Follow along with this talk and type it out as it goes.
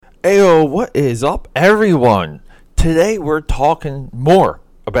Ayo, what is up, everyone? Today we're talking more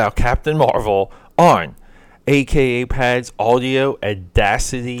about Captain Marvel on AKA Pad's Audio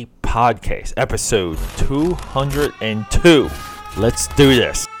Audacity Podcast, episode 202. Let's do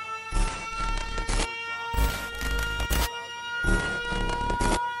this.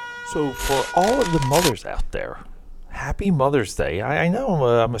 So, for all of the mothers out there, happy Mother's Day. I know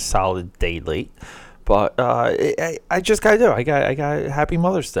I'm a solid day late. But I just gotta do it. I got Happy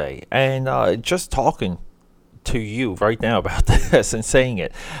Mother's Day, and just talking to you right now about this and saying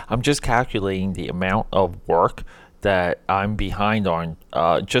it, I'm just calculating the amount of work that I'm behind on,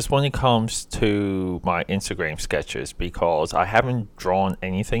 just when it comes to my Instagram sketches, because I haven't drawn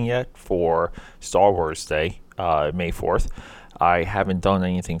anything yet for Star Wars Day, May 4th. I haven't done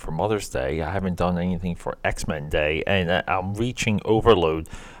anything for Mother's Day. I haven't done anything for X-Men Day, and I'm reaching overload.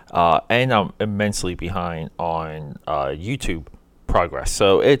 And I'm immensely behind on YouTube progress.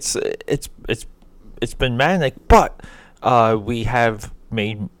 So it's been manic, but we have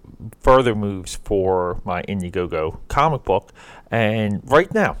made further moves for my Indiegogo comic book. And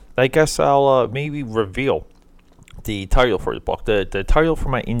right now, I guess I'll maybe reveal the title for the book. The title for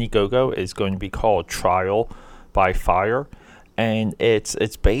my Indiegogo is going to be called Trial by Fire, and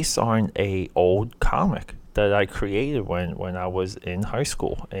it's based on a old comic that I created when I was in high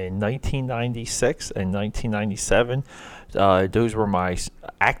school in 1996 and 1997. Those were my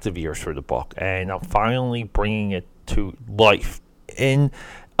active years for the book, and I'm finally bringing it to life in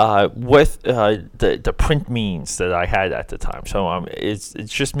with the print means that I had at the time. So it's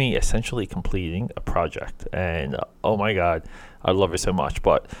just me essentially completing a project, and oh my god, I love it so much.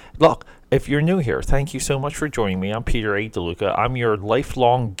 But look, if you're new here, thank you so much for joining me. I'm Peter A. DeLuca. I'm your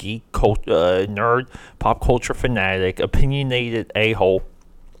lifelong geek, nerd, pop culture fanatic, opinionated a-hole,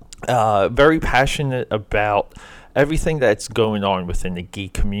 very passionate about everything that's going on within the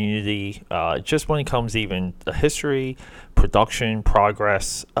geek community, just when it comes even to history, production,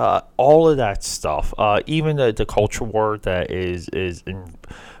 progress, all of that stuff, even the culture war that is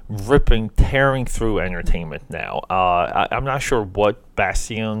tearing through entertainment now. I'm not sure what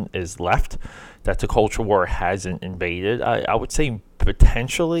bastion is left that the culture war hasn't invaded. I would say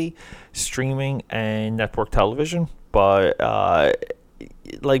potentially streaming and network television, but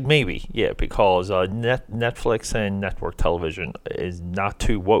like maybe, yeah, because Netflix and network television is not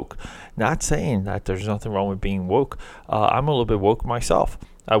too woke. Not saying that there's nothing wrong with being woke. I'm a little bit woke myself.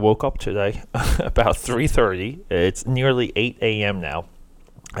 I woke up today about 3:30. It's nearly 8 a.m. now.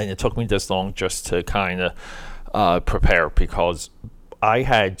 And it took me this long just to kind of prepare, because I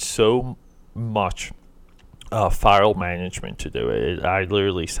had so much file management to do. I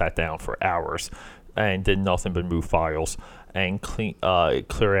literally sat down for hours and did nothing but move files and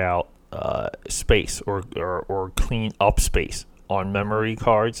clear out space or clean up space on memory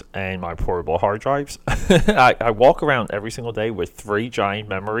cards and my portable hard drives. I walk around every single day with 3 giant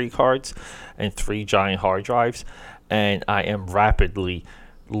memory cards and 3 giant hard drives, and I am rapidly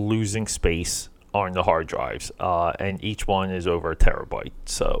losing space on the hard drives, and each one is over a terabyte.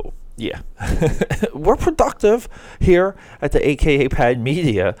 So yeah, we're productive here at the AKA Pad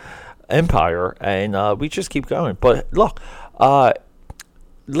Media Empire, and we just keep going. But look,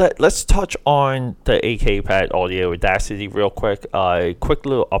 let's touch on the AKA Pad Audio Audacity real quick. Quick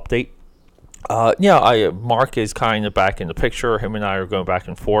little update. Mark is kind of back in the picture. Him and I are going back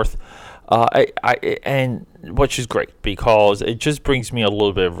and forth. And which is great, because it just brings me a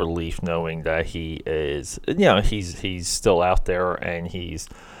little bit of relief knowing that he is, he's still out there, and he's,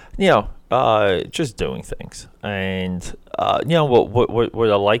 just doing things. And would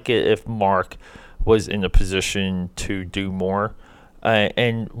I like it if Mark was in a position to do more?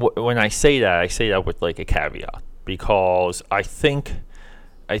 When I say that with like a caveat, because I think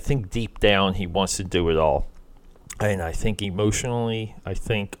deep down he wants to do it all. And I think emotionally, I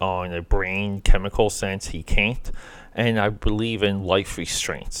think on a brain chemical sense, he can't. And I believe in life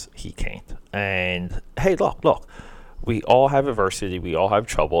restraints, he can't. And hey, look, we all have adversity, we all have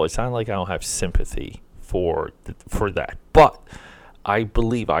trouble. It's not like I don't have sympathy for that. But I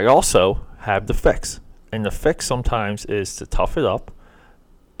believe I also have the fix. And the fix sometimes is to tough it up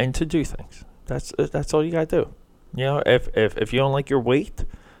and to do things. That's all you gotta do. If you don't like your weight,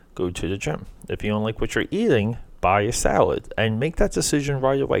 go to the gym. If you don't like what you're eating, buy a salad, and make that decision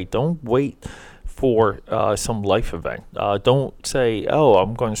right away. Don't wait for some life event. Don't say, oh,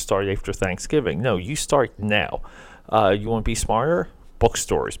 I'm going to start after Thanksgiving. No, you start now. You want to be smarter?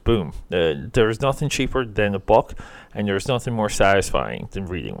 Bookstores, boom. There's nothing cheaper than a book, and there's nothing more satisfying than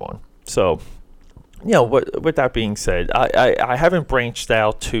reading one. So, with that being said, I haven't branched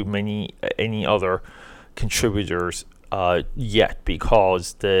out to any other contributors yet,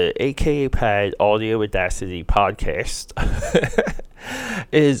 because the AKA Pad Audio Audacity podcast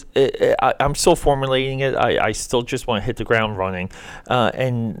I'm still formulating it. I still just want to hit the ground running,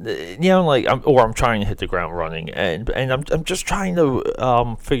 and I'm trying to hit the ground running, and I'm just trying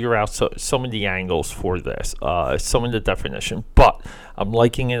to figure out some of the angles for this, some of the definition. But I'm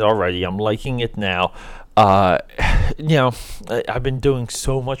liking it already. I'm liking it now. I've been doing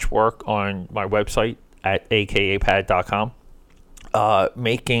so much work on my website at akapad.com,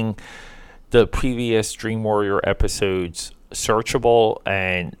 making the previous Dream Warrior episodes searchable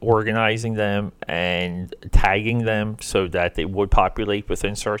and organizing them and tagging them so that they would populate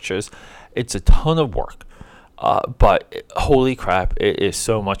within searches. It's a ton of work, but holy crap, it is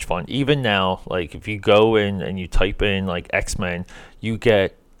so much fun. Even now, like if you go in and you type in like X-Men, you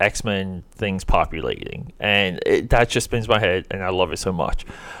get X-Men things populating, and that just spins my head, and I love it so much.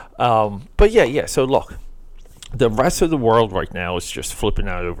 But yeah, so look, the rest of the world right now is just flipping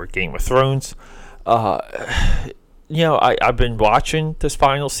out over Game of Thrones. I've been watching this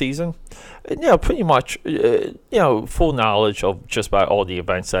final season, pretty much, full knowledge of just about all the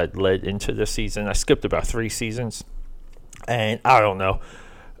events that led into this season. I skipped about 3 seasons, and I don't know.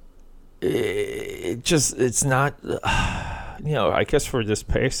 It's not, I guess for this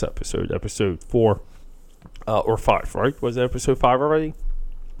past episode 4 or 5, right? Was it episode 5 already?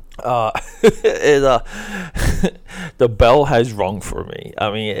 The bell has rung for me.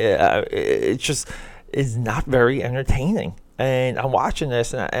 I mean, it just is not very entertaining. And I'm watching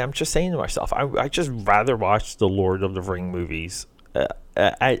this, and I'm just saying to myself, I just rather watch the Lord of the Ring movies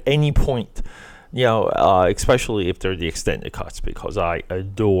at any point, especially if they're the extended cuts, because I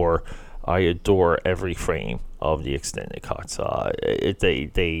adore every frame of the extended cuts.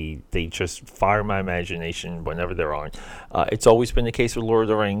 They just fire my imagination whenever they're on. It's always been the case with Lord of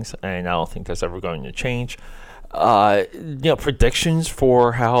the Rings, and I don't think that's ever going to change. Predictions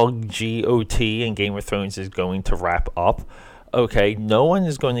for how GOT and Game of Thrones is going to wrap up. Okay, no one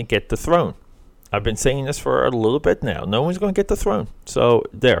is going to get the throne. I've been saying this for a little bit now. No one's going to get the throne. So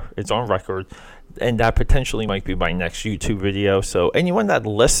there, it's on record. And that potentially might be my next YouTube video. So anyone that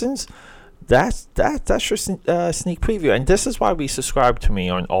listens, that's your sneak preview. And this is why we subscribe to me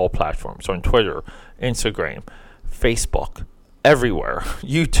on all platforms, on Twitter, Instagram, Facebook, everywhere,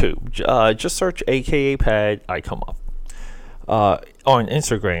 YouTube. Just search AKA Pad, I come up. On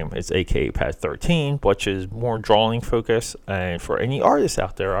Instagram, it's AKA Pad 13, which is more drawing focus. And for any artists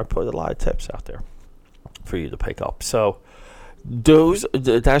out there, I put a lot of tips out there for you to pick up. So that's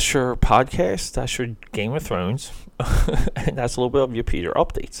your podcast, that's your Game of Thrones, and that's a little bit of your Peter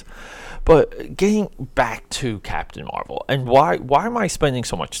updates. But getting back to Captain Marvel, and why am I spending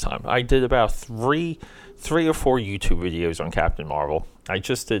so much time? I did about three or four YouTube videos on Captain Marvel. I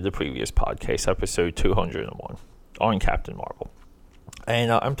just did the previous podcast, episode 201, on Captain Marvel.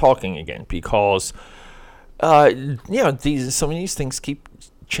 And I'm talking again because, some of these things keep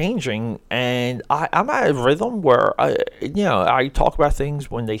changing, and I'm at a rhythm where I talk about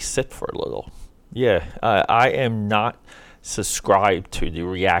things when they sit for a little. I am not subscribed to the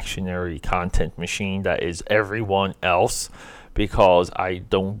reactionary content machine that is everyone else, because I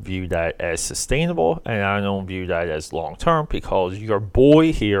don't view that as sustainable, and I don't view that as long term, because your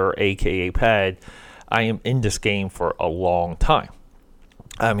boy here, aka Pad, I am in this game for a long time.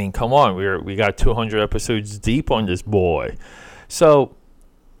 I mean, come on, we got 200 episodes deep on this boy. So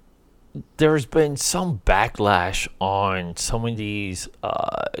there's been some backlash on some of these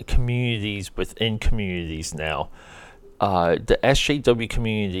communities within communities now. The SJW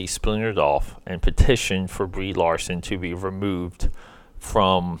community splintered off and petitioned for Brie Larson to be removed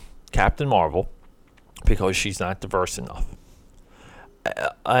from Captain Marvel because she's not diverse enough.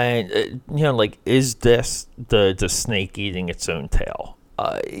 Is this the snake eating its own tail?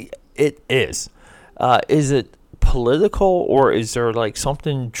 It is. Is it political, or is there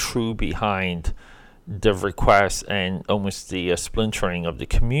something true behind the request and almost the splintering of the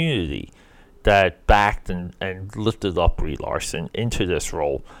community that backed and lifted up Brie Larson into this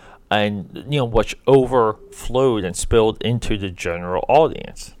role, and which overflowed and spilled into the general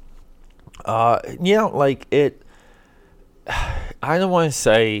audience? I don't want to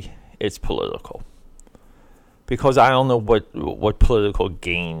say it's political, because I don't know what political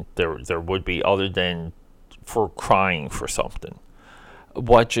gain there would be other than for crying for something,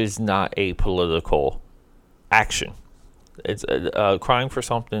 which is not a political action. It's crying for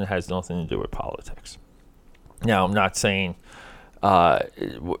something has nothing to do with politics. Now, I'm not saying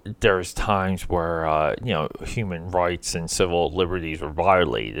there's times where human rights and civil liberties were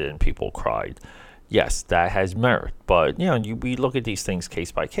violated and people cried. Yes, that has merit, but we look at these things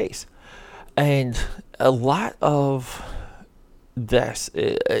case by case. And a lot of this,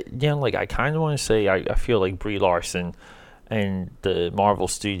 like I kind of want to say, I feel like Brie Larson and the Marvel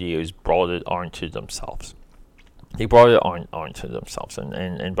Studios brought it onto themselves. They brought it onto themselves,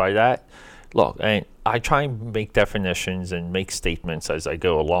 and by that, look, and I try and make definitions and make statements as I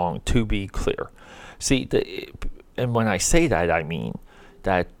go along to be clear. See, and when I say that, I mean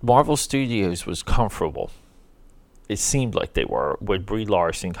that Marvel Studios was comfortable. It seemed like they were, with Brie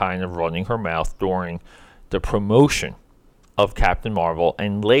Larson kind of running her mouth during the promotion of Captain Marvel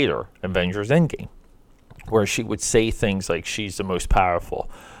and later Avengers Endgame, where she would say things like she's the most powerful.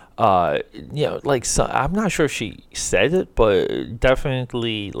 So I'm not sure if she said it, but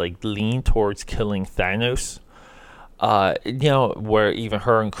definitely like leaned towards killing Thanos. Where even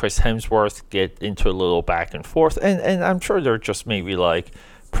her and Chris Hemsworth get into a little back and forth, and I'm sure they're just maybe like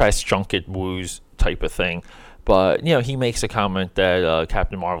press junket woos type of thing. But he makes a comment that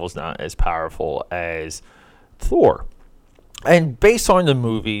Captain Marvel's not as powerful as Thor. And based on the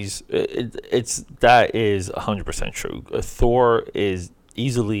movies, that is 100% true. Thor is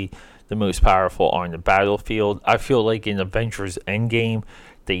easily the most powerful on the battlefield. I feel like in Avengers Endgame,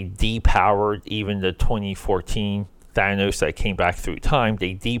 they depowered even the 2014 Thanos that came back through time.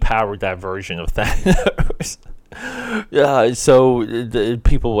 They depowered that version of Thanos. So the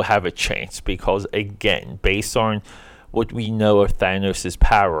people will have a chance because, again, based on what we know of Thanos'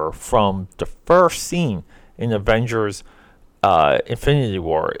 power from the first scene in Avengers Infinity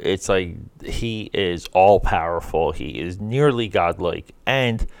War, it's like he is all powerful, he is nearly godlike,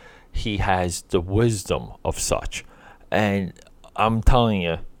 and he has the wisdom of such. And I'm telling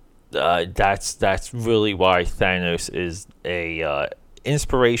you, that's really why Thanos is a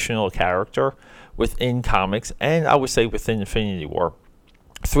inspirational character within comics, and I would say within Infinity War,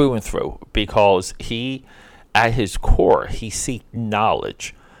 through and through, because he, at his core, he seeked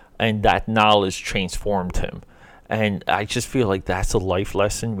knowledge, and that knowledge transformed him. And I just feel like that's a life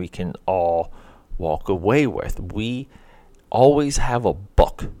lesson we can all walk away with. We always have a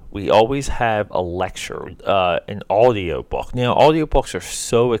book. We always have a lecture, an audio book. Now, audiobooks are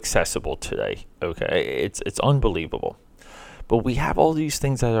so accessible today, okay? It's unbelievable. But we have all these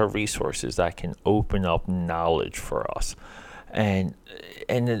things that are resources that can open up knowledge for us. And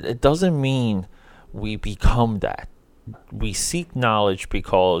it doesn't mean we become that. We seek knowledge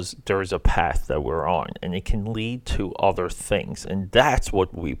because there's a path that we're on, and it can lead to other things, and that's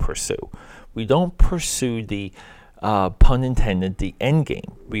what we pursue. We don't pursue the pun intended, the end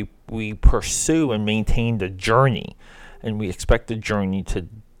game. We pursue and maintain the journey, and we expect the journey to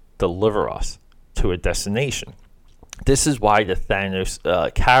deliver us to a destination. This is why the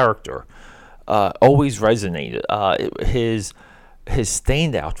Thanos character always resonated. His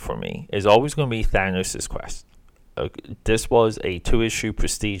standout for me is always going to be Thanos' quest. This was a 2-issue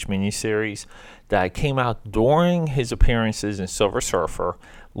prestige miniseries that came out during his appearances in Silver Surfer,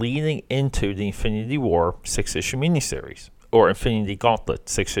 leading into the Infinity War 6-issue miniseries, or Infinity Gauntlet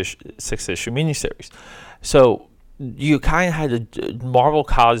 6-issue miniseries. So you kind of had a Marvel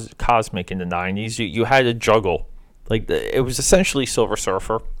Cosmic in the 90s. You had to juggle. Like, it was essentially Silver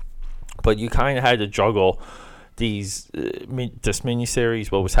Surfer, but you kind of had to juggle this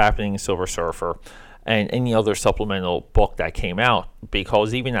miniseries, what was happening in Silver Surfer, and any other supplemental book that came out,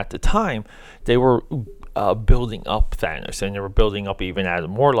 because even at the time, they were building up Thanos, and they were building up even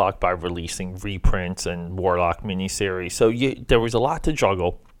Adam Warlock by releasing reprints and Warlock miniseries. So there was a lot to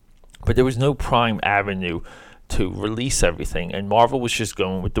juggle, but there was no prime avenue to release everything, and Marvel was just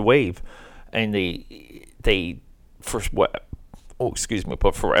going with the wave, and but for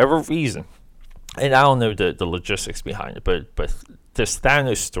whatever reason, and I don't know the logistics behind it, but this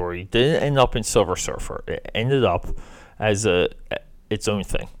Thanos story didn't end up in Silver Surfer. It ended up as its own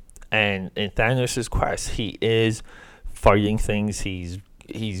thing. And in Thanos' quest, he is fighting things. He's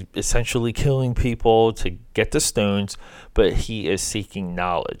essentially killing people to get the stones, but he is seeking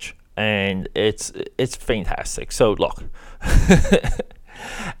knowledge, and it's fantastic. So look,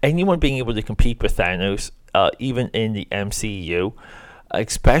 anyone being able to compete with Thanos, even in the MCU,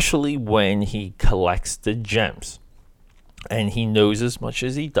 especially when he collects the gems, and he knows as much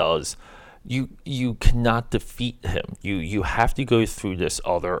as he does, you cannot defeat him. You have to go through this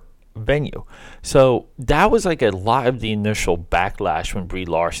other venue. So that was like a lot of the initial backlash when Brie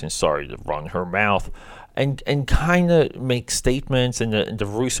Larson started to run her mouth and kind of make statements, and the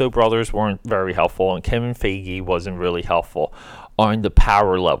Russo brothers weren't very helpful, and Kevin Feige wasn't really helpful on the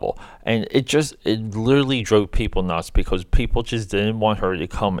power level, and it literally drove people nuts, because people just didn't want her to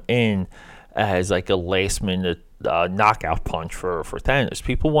come in as like a last minute knockout punch for Thanos.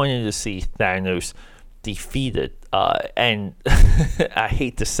 People wanted to see Thanos defeated, and I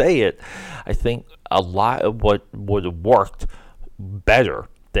hate to say it, I think a lot of what would have worked better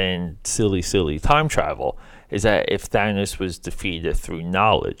than silly time travel is that if Thanos was defeated through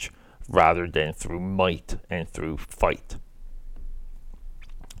knowledge rather than through might and through fight.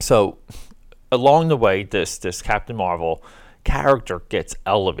 So along the way, this Captain Marvel character gets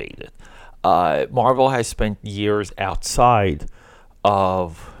elevated. Marvel has spent years outside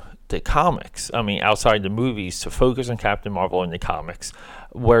of the comics, outside the movies, to focus on Captain Marvel in the comics,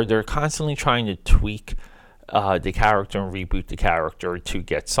 where they're constantly trying to tweak the character and reboot the character to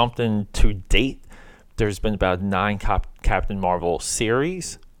get something to date. There's been about 9 Captain Marvel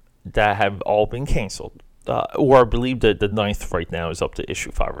series that have all been canceled. Or I believe that the 9th right now is up to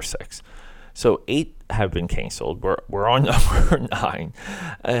issue 5 or 6. So 8 have been canceled. We're on number 9.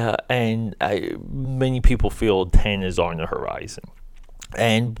 And many people feel 10 is on the horizon.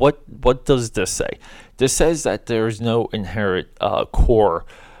 And what does this say? This says that there's no inherent core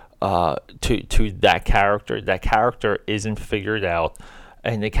to that character. That character isn't figured out,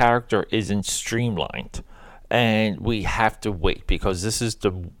 and the character isn't streamlined. And we have to wait, because this is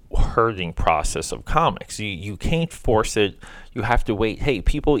the herding process of comics. You can't force it. You have to wait. Hey,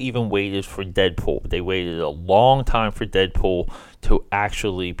 people even waited for Deadpool. They waited a long time for Deadpool to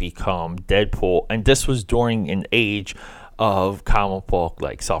actually become Deadpool. And this was during an age of comic book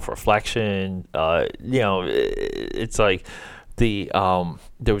like self-reflection. It's like there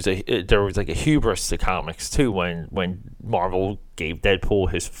was like a hubris to comics too when Marvel gave Deadpool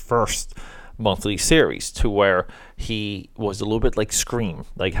his first monthly series, to where he was a little bit like Scream,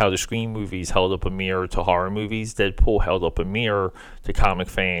 like how the Scream movies held up a mirror to horror movies. Deadpool held up a mirror to comic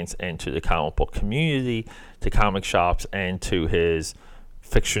fans and to the comic book community, to comic shops, and to his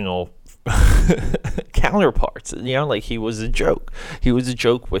fictional counterparts. Like he was a joke. He was a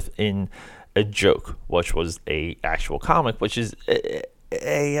joke within a joke, which was a actual comic, which is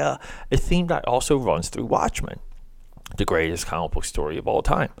a theme that also runs through Watchmen, the greatest comic book story of all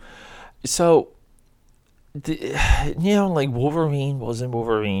time. So, like Wolverine wasn't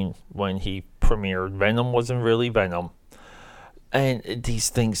Wolverine when he premiered. Venom wasn't really Venom. And these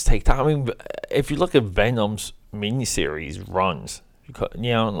things take time. If you look at Venom's miniseries runs,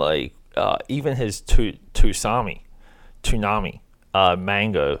 even his Toonami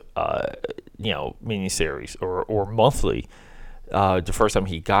manga, miniseries or monthly. The first time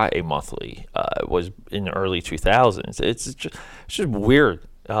he got a monthly was in the early 2000s. It's just weird.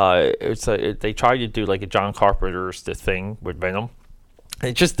 It's like they tried to do like a John Carpenter's The Thing with Venom.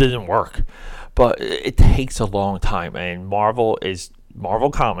 It just didn't work. But it takes a long time, and Marvel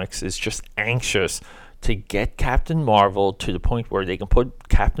Comics is just anxious to get Captain Marvel to the point where they can put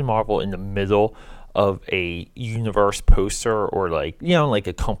Captain Marvel in the middle of a universe poster, or like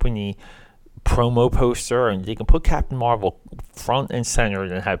a company promo poster, and they can put Captain Marvel front and center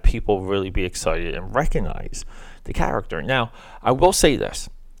and have people really be excited and recognize the character. Now, I will say this.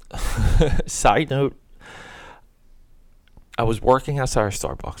 Side note, I was working outside of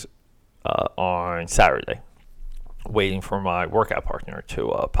Starbucks on Saturday, waiting for my workout partner to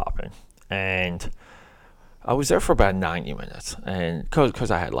pop in. And I was there for about 90 minutes, and because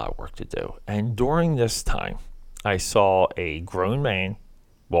I had a lot of work to do. And during this time, I saw a grown man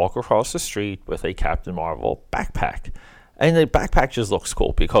walk across the street with a Captain Marvel backpack. And the backpack just looks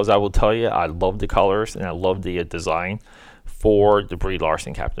cool, because I will tell you, I love the colors and I love the design for the Brie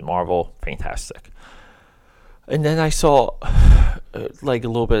Larson Captain Marvel. Fantastic. And then I saw, like a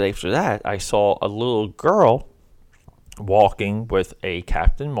little bit after that, I saw a little girl walking with a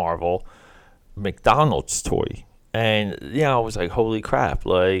Captain Marvel McDonald's toy. And I was like, holy crap,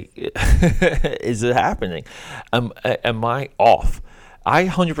 like, is it happening? Am I off? I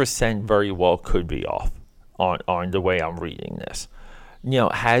 100% very well could be off on the way I'm reading this.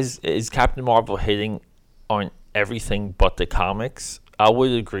 Is Captain Marvel hitting on everything but the comics? I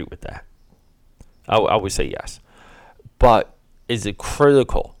would agree with that. I would say yes. But is it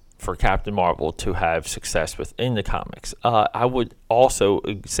critical for Captain Marvel to have success within the comics? I would also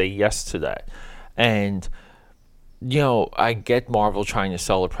say yes to that. And I get Marvel trying to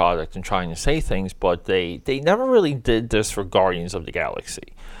sell a product and trying to say things, but they never really did this for Guardians of the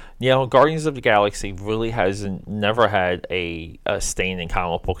Galaxy. Guardians of the Galaxy really never had a standing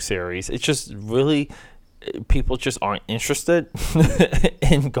comic book series. It's just really, people just aren't interested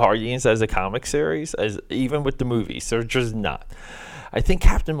in Guardians as a comic series, as even with the movies. They're just not. I think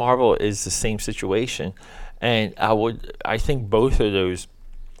Captain Marvel is the same situation, and I think both of those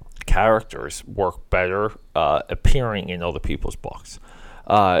characters work better appearing in other people's books.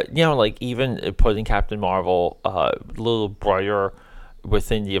 Like even putting Captain Marvel a little brighter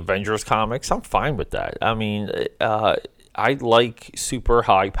within the Avengers comics, I'm fine with that. I mean, I like super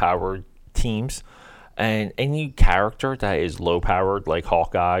high powered teams. And any character that is low powered, like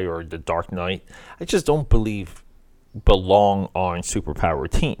Hawkeye or the Dark Knight, I just don't believe belong on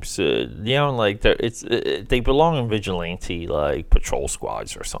superpowered teams. Like they belong in vigilante, like patrol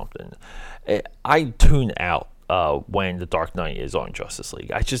squads or something. I tune out when the Dark Knight is on Justice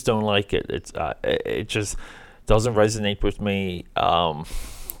League. I just don't like it. It just doesn't resonate with me.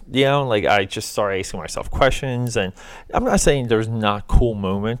 Like I just start asking myself questions, and I'm not saying there's not cool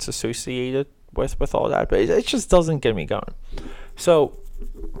moments associated with all that, but it just doesn't get me going. So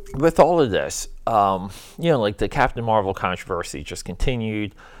with all of this, like the Captain Marvel controversy just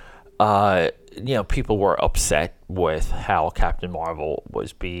continued. People were upset with how Captain Marvel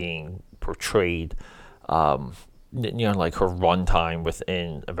was being portrayed. Like her runtime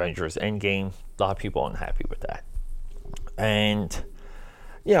within Avengers Endgame. A lot of people unhappy with that. And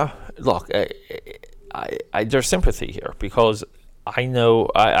look, I there's sympathy here because I know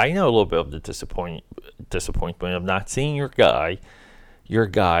a little bit of the disappointment of not seeing your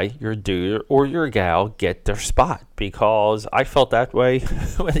dude, or your gal get their spot, because I felt that way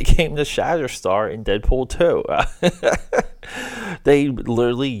when it came to Shatterstar in Deadpool 2. They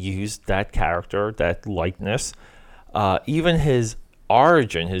literally used that character, that likeness, even his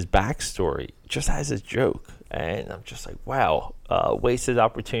origin, his backstory, just as a joke. And I'm just like, wow, wasted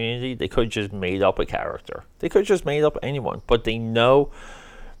opportunity. They could have just made up a character. They could have just made up anyone. But they know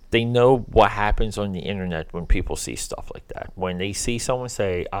what happens on the internet when people see stuff like that. When they see someone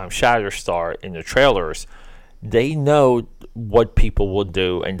say, I'm Shatterstar in the trailers, they know what people will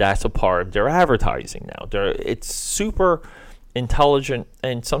do, and that's a part of their advertising now. It's super intelligent,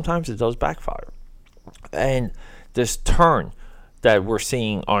 and sometimes it does backfire. And this turn that we're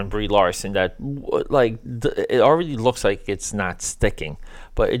seeing on Brie Larson, that it already looks like it's not sticking,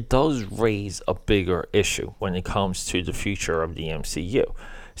 but it does raise a bigger issue when it comes to the future of the MCU.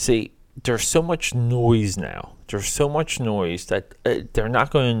 See, there's so much noise now. There's so much noise that they're not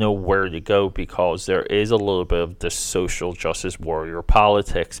going to know where to go, because there is a little bit of the social justice warrior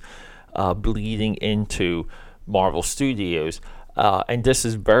politics bleeding into Marvel Studios. And this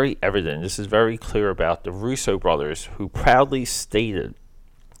is very evident. This is very clear about the Russo brothers, who proudly stated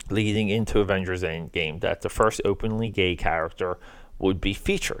leading into Avengers Endgame that the first openly gay character would be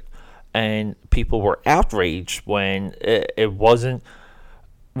featured. And people were outraged when it wasn't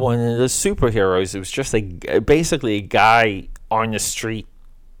one of the superheroes. It was just basically a guy on the street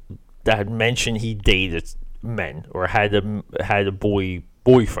that had mentioned he dated men, or had a boy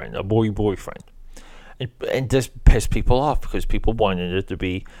boyfriend. And this pissed people off, because people wanted it to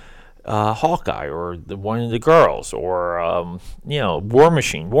be Hawkeye, or one of the girls, or War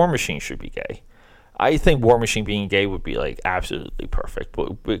Machine. War Machine should be gay. I think War Machine being gay would be absolutely perfect,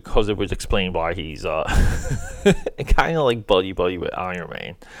 because it would explain why he's kind of like buddy with Iron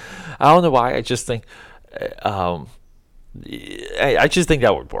Man. I don't know why. I just think that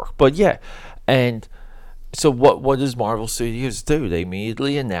would work. But yeah, and so what does Marvel Studios do? They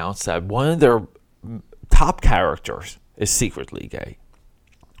immediately announce that one of their top characters is secretly gay.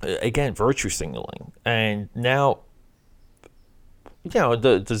 Again, virtue signaling. And now,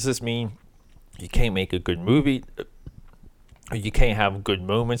 does this mean you can't make a good movie, or you can't have good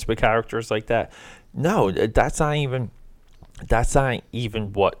moments with characters like that? No, that's not even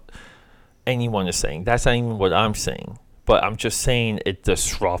what anyone is saying. That's not even what I'm saying. But I'm just saying it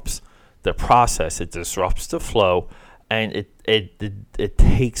disrupts the process. It disrupts the flow, and it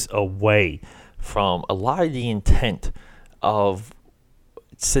takes away from a lot of the intent of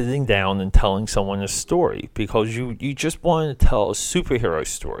sitting down and telling someone a story, because you just want to tell a superhero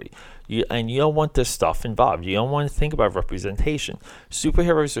story. You don't want this stuff involved. You don't want to think about representation.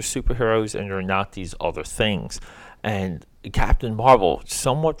 Superheroes are superheroes, and they're not these other things. And Captain Marvel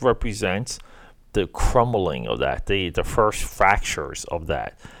somewhat represents the crumbling of that, the first fractures of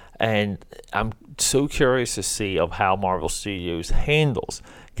that. And I'm so curious to see of how Marvel Studios handles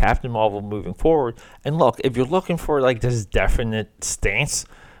Captain Marvel moving forward. And look, if you're looking for this definite stance,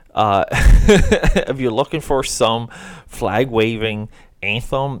 if you're looking for some flag waving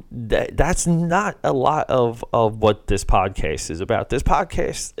anthem, that's not a lot of what this podcast is about. This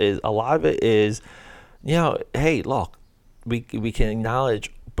podcast is, a lot of it is, hey, look, we can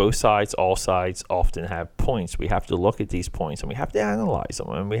acknowledge both sides. All sides often have points. We have to look at these points, and we have to analyze them,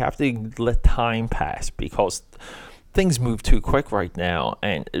 and we have to let time pass, because things move too quick right now,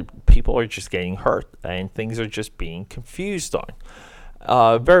 and people are just getting hurt, and things are just being confused on.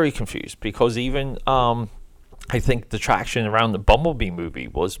 Very confused, because even I think the traction around the Bumblebee movie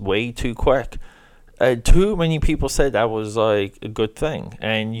was way too quick. too many people said that was like a good thing,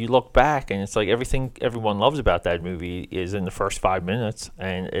 and you look back and it's like everything everyone loves about that movie is in the first 5 minutes,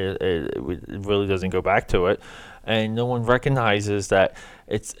 and it really doesn't go back to it, and no one recognizes that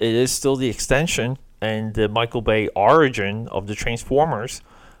it is still the extension and the Michael Bay origin of the Transformers.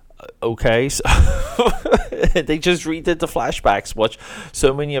 Okay, so they just redid the flashbacks, which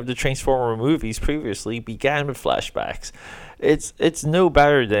so many of the Transformer movies previously began with flashbacks. It's no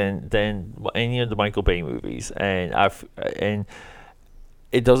better than any of the Michael Bay movies, and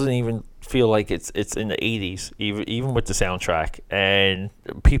it doesn't even feel like it's in the 80s, even with the soundtrack. And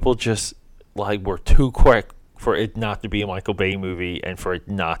people just like were too quick for it not to be a Michael Bay movie and for it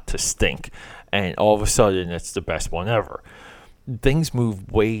not to stink, and all of a sudden it's the best one ever. Things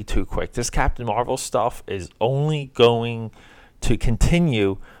move way too quick. This Captain Marvel stuff is only going to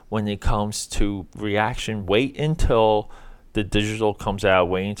continue when it comes to reaction. Wait until the digital comes out.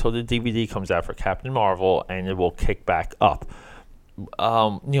 Wait until the DVD comes out for Captain Marvel, and it will kick back up.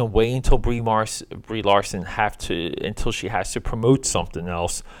 Wait until Brie Larson until she has to promote something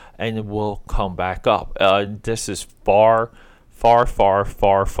else, and it will come back up. This is far, far, far,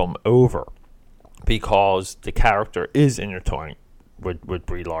 far from over, because the character is intertwined with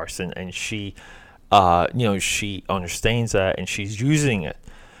Brie Larson, and she understands that, and she's using it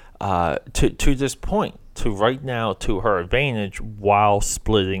to this point, to right now, to her advantage, while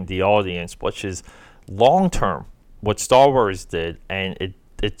splitting the audience, which is long term what Star Wars did, and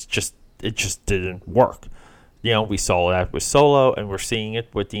it just didn't work. We saw that with Solo, and we're seeing it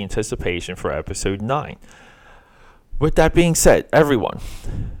with the anticipation for Episode 9. With that being said, everyone,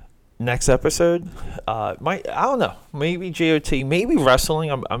 next episode, I don't know, maybe GOT, maybe wrestling.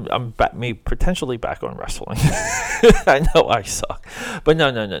 I'm potentially back on wrestling. I know I suck, but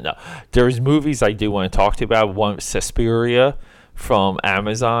no. There's movies I do want to talk to you about. One, Suspiria from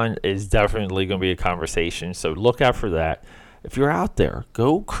Amazon, is definitely going to be a conversation, so look out for that. If you're out there,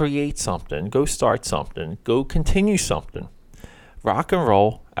 go create something, go start something, go continue something. Rock and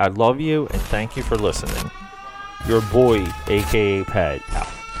roll. I love you, and thank you for listening. Your boy, aka Pat,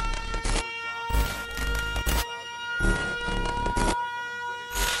 out.